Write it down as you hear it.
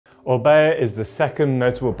Orbea is the second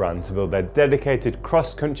notable brand to build their dedicated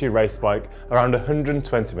cross-country race bike around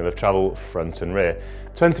 120mm of travel front and rear,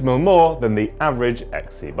 20mm more than the average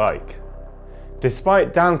XC bike.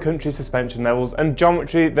 Despite downcountry suspension levels and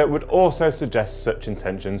geometry that would also suggest such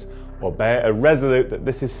intentions, Orbea are resolute that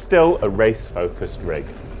this is still a race-focused rig.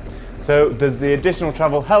 So does the additional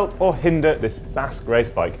travel help or hinder this Basque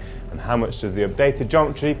race bike, and how much does the updated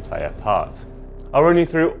geometry play a part? I'll run you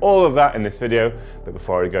through all of that in this video, but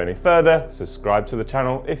before I go any further, subscribe to the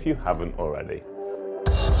channel if you haven't already.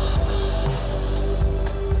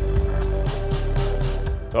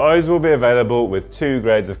 The Oiz will be available with two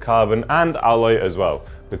grades of carbon and alloy as well,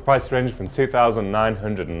 with price range from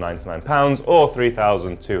 £2,999 or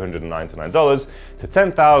 $3,299 to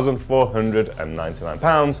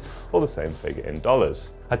 £10,499 or the same figure in dollars.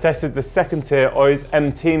 I tested the second tier Oiz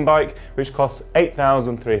M-Team bike, which costs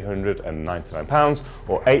 £8,399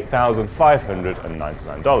 or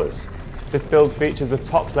 $8,599. This build features a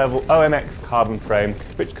top-level OMX carbon frame,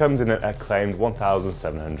 which comes in at a claimed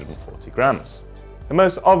 1,740 grams. The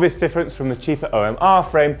most obvious difference from the cheaper OMR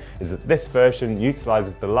frame is that this version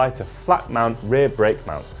utilises the lighter flat mount rear brake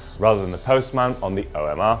mount, rather than the post mount on the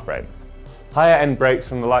OMR frame. Higher end brakes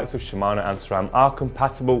from the likes of Shimano and SRAM are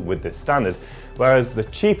compatible with this standard, whereas the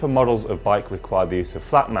cheaper models of bike require the use of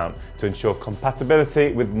flat mount to ensure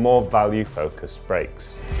compatibility with more value focused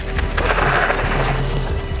brakes.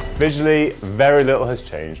 Visually, very little has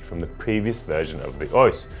changed from the previous version of the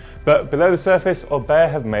Oiz, but below the surface,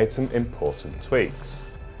 Orbea have made some important tweaks.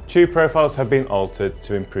 Tube profiles have been altered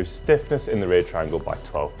to improve stiffness in the rear triangle by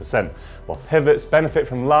 12%, while pivots benefit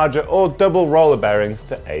from larger or double roller bearings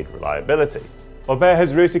to aid reliability. Orbea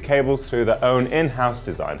has routed cables through their own in-house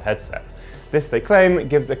designed headset. This, they claim,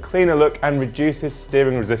 gives a cleaner look and reduces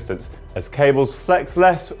steering resistance as cables flex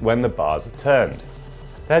less when the bars are turned.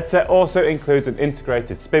 The headset also includes an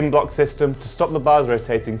integrated spin block system to stop the bars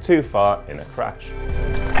rotating too far in a crash.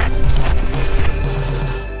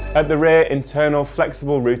 At the rear, internal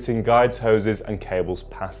flexible routing guides hoses and cables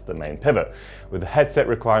past the main pivot, with the headset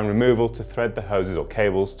requiring removal to thread the hoses or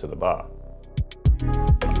cables to the bar.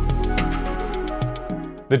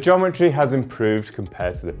 The geometry has improved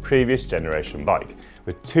compared to the previous generation bike,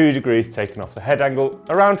 with 2 degrees taken off the head angle,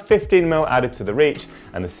 around 15mm added to the reach,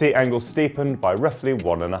 and the seat angle steepened by roughly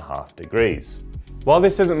 1.5 degrees. While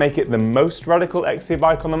this doesn't make it the most radical XC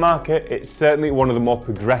bike on the market, it's certainly one of the more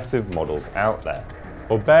progressive models out there.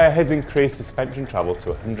 Orbea has increased suspension travel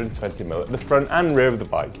to 120mm at the front and rear of the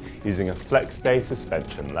bike using a flex stay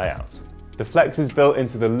suspension layout. The flex is built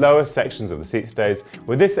into the lower sections of the seat stays,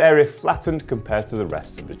 with this area flattened compared to the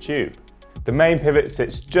rest of the tube. The main pivot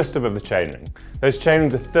sits just above the chainring. Those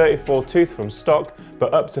chainrings are 34 tooth from stock,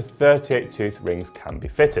 but up to 38 tooth rings can be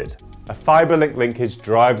fitted. A fibre link linkage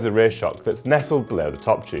drives the rear shock that's nestled below the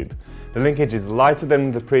top tube. The linkage is lighter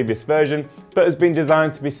than the previous version, but has been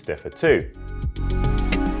designed to be stiffer too.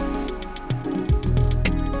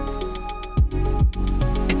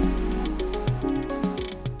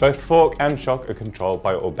 Both fork and shock are controlled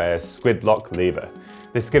by Orbea's squid lock lever.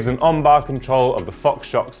 This gives an on-bar control of the Fox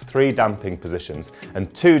shock's 3 damping positions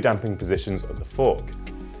and 2 damping positions of the fork.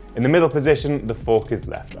 In the middle position, the fork is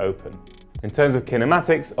left open. In terms of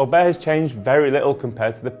kinematics, Orbea has changed very little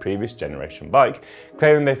compared to the previous generation bike,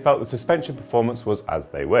 claiming they felt the suspension performance was as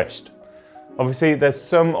they wished. Obviously, there's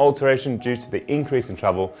some alteration due to the increase in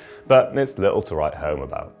travel, but it's little to write home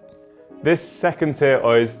about. This second tier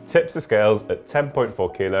Oiz tips the scales at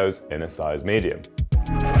 10.4 kilos in a size medium.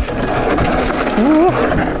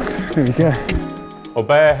 There we go.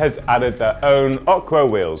 Orbea has added their own Aqua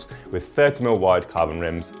wheels with 30mm wide carbon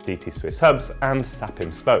rims, DT Swiss hubs and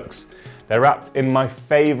Sapim spokes. They're wrapped in my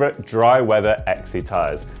favourite dry weather XC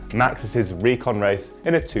tyres, Maxxis's Recon Race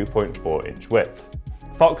in a 2.4 inch width.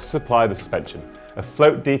 Fox supply the suspension, a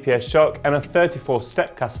float DPS shock and a 34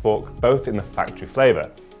 step cast fork, both in the factory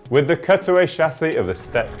flavour. With the cutaway chassis of the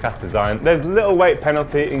step cast design, there's little weight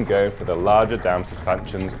penalty in going for the larger down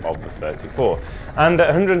suspensions of the 34. And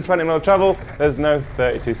at 120mm travel, there's no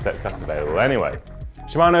 32 step cast available anyway.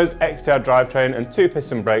 Shimano's XTR drivetrain and 2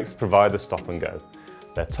 piston brakes provide the stop and go.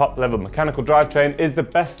 Their top level mechanical drivetrain is the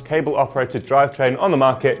best cable operated drivetrain on the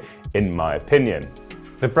market, in my opinion.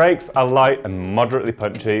 The brakes are light and moderately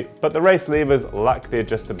punchy, but the race levers lack the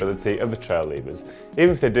adjustability of the trail levers, even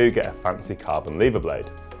if they do get a fancy carbon lever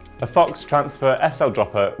blade. A Fox Transfer SL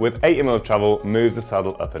dropper with 80mm of travel moves the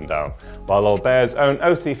saddle up and down, while Orbea's own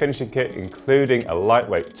OC finishing kit, including a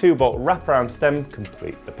lightweight 2-bolt wraparound stem,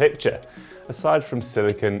 complete the picture, aside from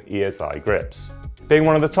silicone ESI grips. Being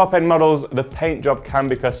one of the top-end models, the paint job can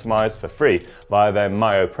be customised for free via their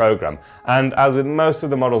Myo program, and as with most of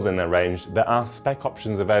the models in their range, there are spec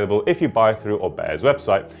options available if you buy through Orbea's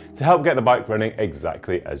website to help get the bike running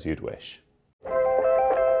exactly as you'd wish.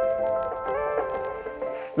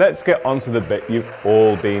 Let's get on to the bit you've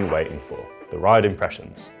all been waiting for, the ride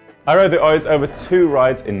impressions. I rode the Oiz over 2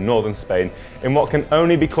 rides in northern Spain in what can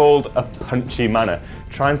only be called a punchy manner,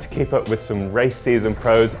 trying to keep up with some race season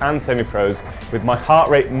pros and semi-pros with my heart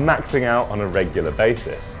rate maxing out on a regular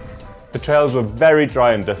basis. The trails were very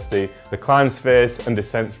dry and dusty, the climbs fierce and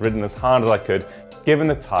descents ridden as hard as I could, given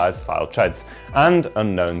the tyres' foul treads and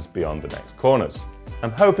unknowns beyond the next corners.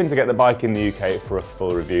 I'm hoping to get the bike in the UK for a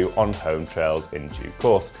full review on home trails in due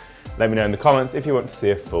course. Let me know in the comments if you want to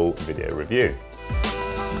see a full video review.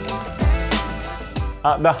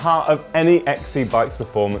 At the heart of any XC bike's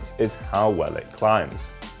performance is how well it climbs.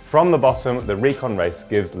 From the bottom, the Recon Race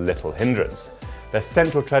gives little hindrance. Their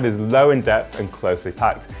central tread is low in depth and closely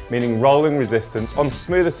packed, meaning rolling resistance on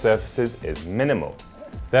smoother surfaces is minimal.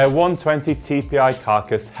 Their 120 TPI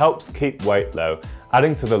carcass helps keep weight low,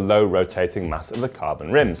 adding to the low rotating mass of the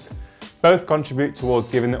carbon rims. Both contribute towards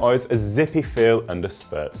giving the Oiz a zippy feel under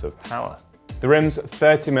spurts of power. The rim's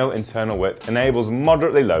 30mm internal width enables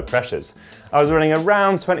moderately low pressures. I was running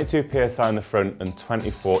around 22 psi in the front and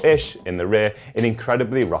 24-ish in the rear in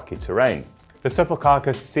incredibly rocky terrain. The supple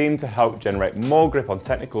carcass seemed to help generate more grip on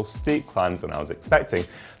technical steep climbs than I was expecting,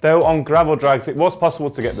 though on gravel drags it was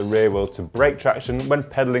possible to get the rear wheel to break traction when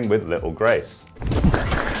pedalling with little grace.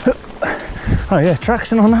 Oh yeah,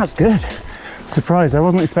 traction on that's good. Surprised, I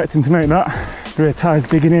wasn't expecting to make that. The rear tyres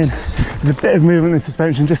digging in. There's a bit of movement in the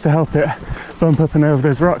suspension just to help it bump up and over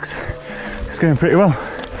those rocks. It's going pretty well.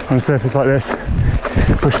 On a surface like this,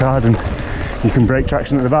 push hard and you can break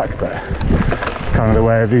traction at the back, but kind of the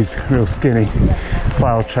way of these real skinny,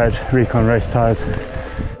 foul tread Recon Race tyres.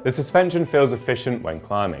 The suspension feels efficient when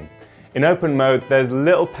climbing. In open mode, there's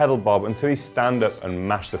little pedal bob until you stand up and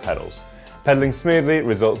mash the pedals. Pedaling smoothly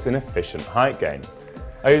results in efficient height gain.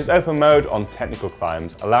 I used open mode on technical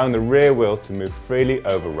climbs, allowing the rear wheel to move freely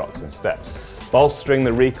over rocks and steps, bolstering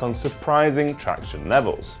the Recon's surprising traction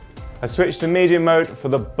levels. I switched to medium mode for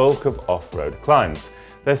the bulk of off-road climbs.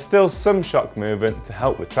 There's still some shock movement to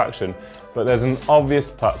help with traction, but there's an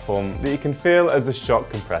obvious platform that you can feel as the shock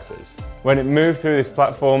compresses. When it moved through this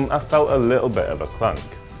platform, I felt a little bit of a clunk.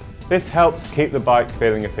 This helps keep the bike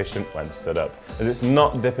feeling efficient when stood up, as it's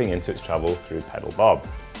not dipping into its travel through pedal bob.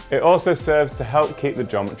 It also serves to help keep the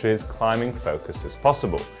geometry as climbing focused as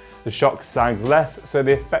possible. The shock sags less, so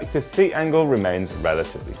the effective seat angle remains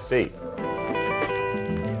relatively steep.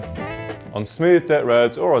 On smooth dirt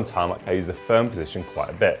roads or on tarmac, I use a firm position quite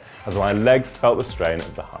a bit, as my legs felt the strain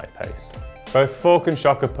of the high pace. Both fork and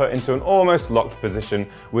shock are put into an almost locked position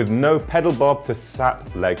with no pedal bob to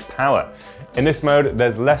sap leg power. In this mode,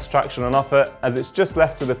 there's less traction on offer, as it's just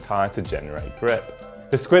left to the tyre to generate grip.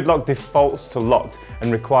 The squid lock defaults to locked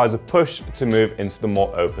and requires a push to move into the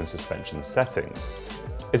more open suspension settings.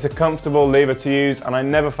 It's a comfortable lever to use, and I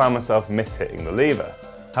never found myself mishitting the lever.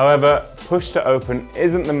 However, push to open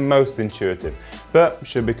isn't the most intuitive, but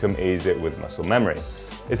should become easier with muscle memory.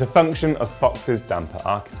 It's a function of Fox's damper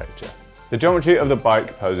architecture. The geometry of the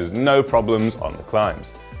bike poses no problems on the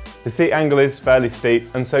climbs. The seat angle is fairly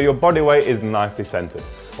steep, and so your body weight is nicely centered,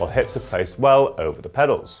 while hips are placed well over the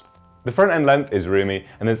pedals. The front end length is roomy,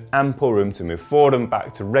 and there's ample room to move forward and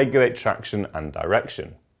back to regulate traction and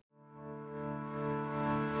direction.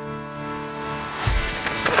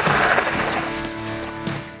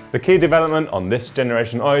 The key development on this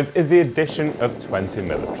generation Oiz is the addition of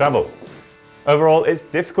 20mm of travel. Overall, it's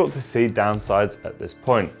difficult to see downsides at this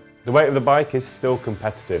point. The weight of the bike is still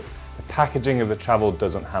competitive, the packaging of the travel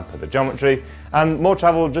doesn't hamper the geometry, and more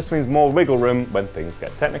travel just means more wiggle room when things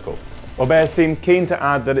get technical. Orbea seemed keen to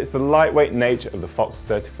add that it's the lightweight nature of the Fox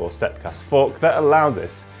 34 Stepcast fork that allows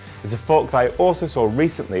this. It's a fork that I also saw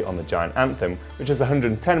recently on the Giant Anthem, which has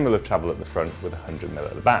 110mm of travel at the front with 100mm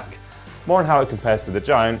at the back. More on how it compares to the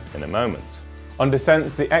Giant in a moment. On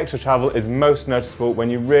descents, the extra travel is most noticeable when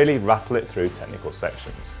you really rattle it through technical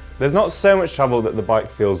sections. There's not so much travel that the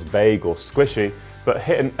bike feels vague or squishy, but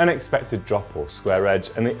hit an unexpected drop or square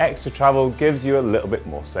edge, and the extra travel gives you a little bit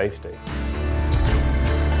more safety.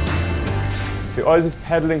 The Oiz's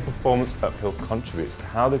pedalling performance uphill contributes to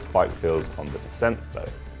how this bike feels on the descents though.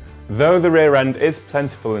 Though the rear end is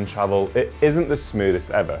plentiful in travel, it isn't the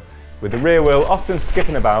smoothest ever, with the rear wheel often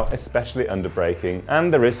skipping about, especially under braking,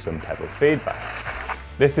 and there is some pedal feedback.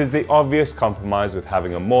 This is the obvious compromise with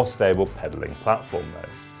having a more stable pedalling platform though.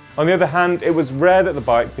 On the other hand, it was rare that the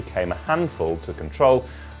bike became a handful to control,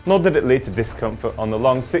 nor did it lead to discomfort on the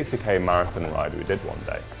long 60k marathon ride we did one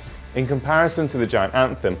day. In comparison to the giant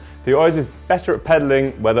Anthem, the Oiz is better at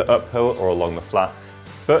pedalling, whether uphill or along the flat,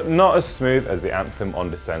 but not as smooth as the Anthem on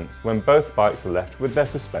descents when both bikes are left with their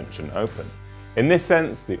suspension open. In this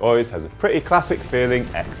sense, the Oiz has a pretty classic feeling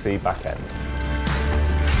XC back end.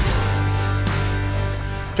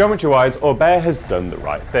 Geometry-wise, Orbea has done the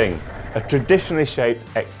right thing. A traditionally shaped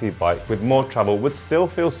XC bike with more travel would still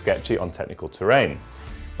feel sketchy on technical terrain.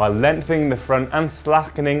 By lengthening the front and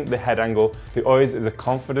slackening the head angle, the Oiz is a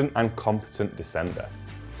confident and competent descender.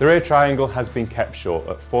 The rear triangle has been kept short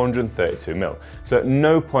at 432mm, so at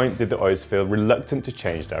no point did the Oiz feel reluctant to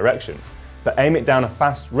change direction. But aim it down a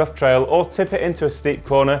fast, rough trail or tip it into a steep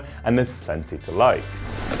corner and there's plenty to like.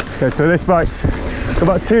 Okay, so this bike's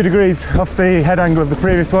about 2 degrees off the head angle of the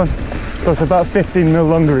previous one, so it's about 15mm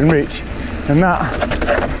longer in reach. And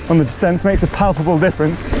that, on the descents, makes a palpable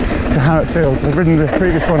difference to how it feels. I've ridden the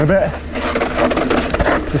previous one a bit.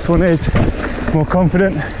 This one is more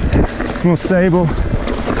confident, it's more stable,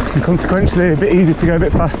 and consequently a bit easier to go a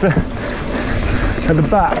bit faster. At the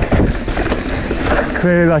back, it's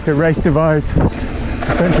clearly like a race devised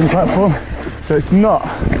suspension platform, so it's not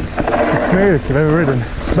the smoothest I've ever ridden,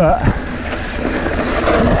 but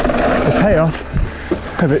the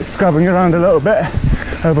payoff of it scrubbing around a little bit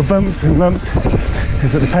over bumps and lumps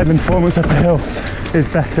is that the pedalling performance up a hill is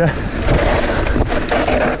better.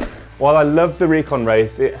 While I love the Recon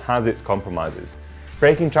race, it has its compromises.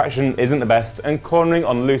 Braking traction isn't the best and cornering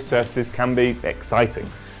on loose surfaces can be exciting.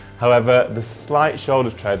 However, the slight shoulder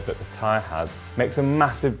tread that the tyre has makes a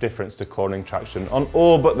massive difference to cornering traction on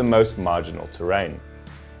all but the most marginal terrain.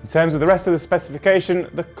 In terms of the rest of the specification,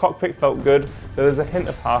 the cockpit felt good, though there's a hint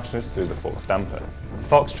of harshness through the Fox damper. The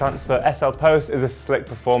Fox Transfer SL Post is a slick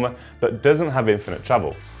performer but doesn't have infinite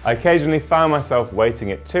travel. I occasionally found myself weighting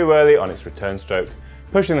it too early on its return stroke,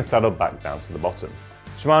 pushing the saddle back down to the bottom.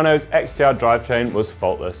 Shimano's XTR drivetrain was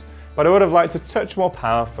faultless, but I would have liked a touch more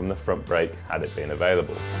power from the front brake had it been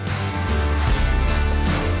available.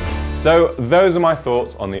 So those are my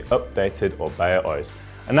thoughts on the updated Orbea Oiz,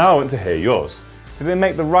 and now I want to hear yours. Did they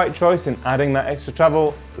make the right choice in adding that extra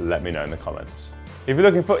travel? Let me know in the comments. If you're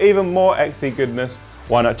looking for even more XC goodness,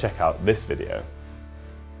 why not check out this video?